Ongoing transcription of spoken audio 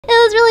It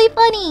was really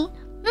funny.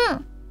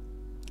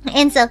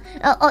 And so,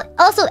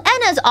 also,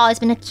 Enna's always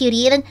been a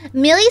cutie. And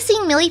Millie,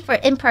 seeing Millie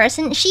in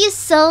person, she is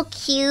so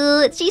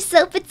cute. She's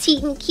so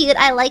petite and cute.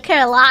 I like her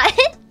a lot.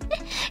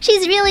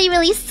 She's really,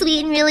 really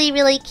sweet and really,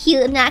 really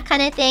cute and that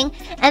kind of thing.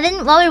 And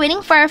then while we were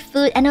waiting for our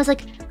food, Enna was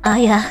like,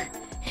 Aya,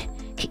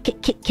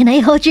 can I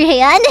hold your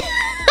hand?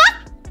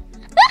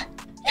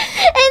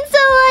 And so,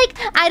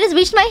 like, I just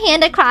reached my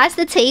hand across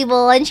the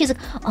table and she's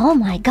like, oh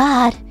my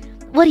god,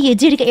 what do you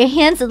do to get your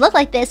hands to look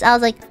like this? I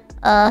was like,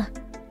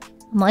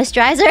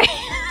 moisturizer.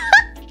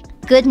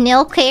 Good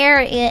nail care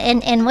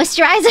and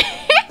moisturizer.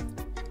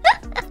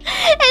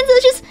 And so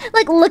just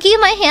like looking at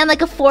my hand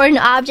like a foreign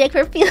object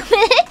for a few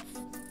minutes.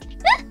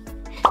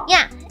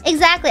 Yeah,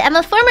 exactly. I'm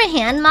a former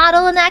hand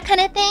model and that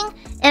kind of thing.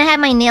 And I had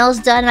my nails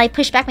done and I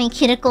pushed back my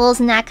cuticles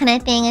and that kind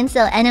of thing. And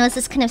so Enna was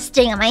just kind of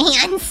staring at my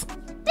hands.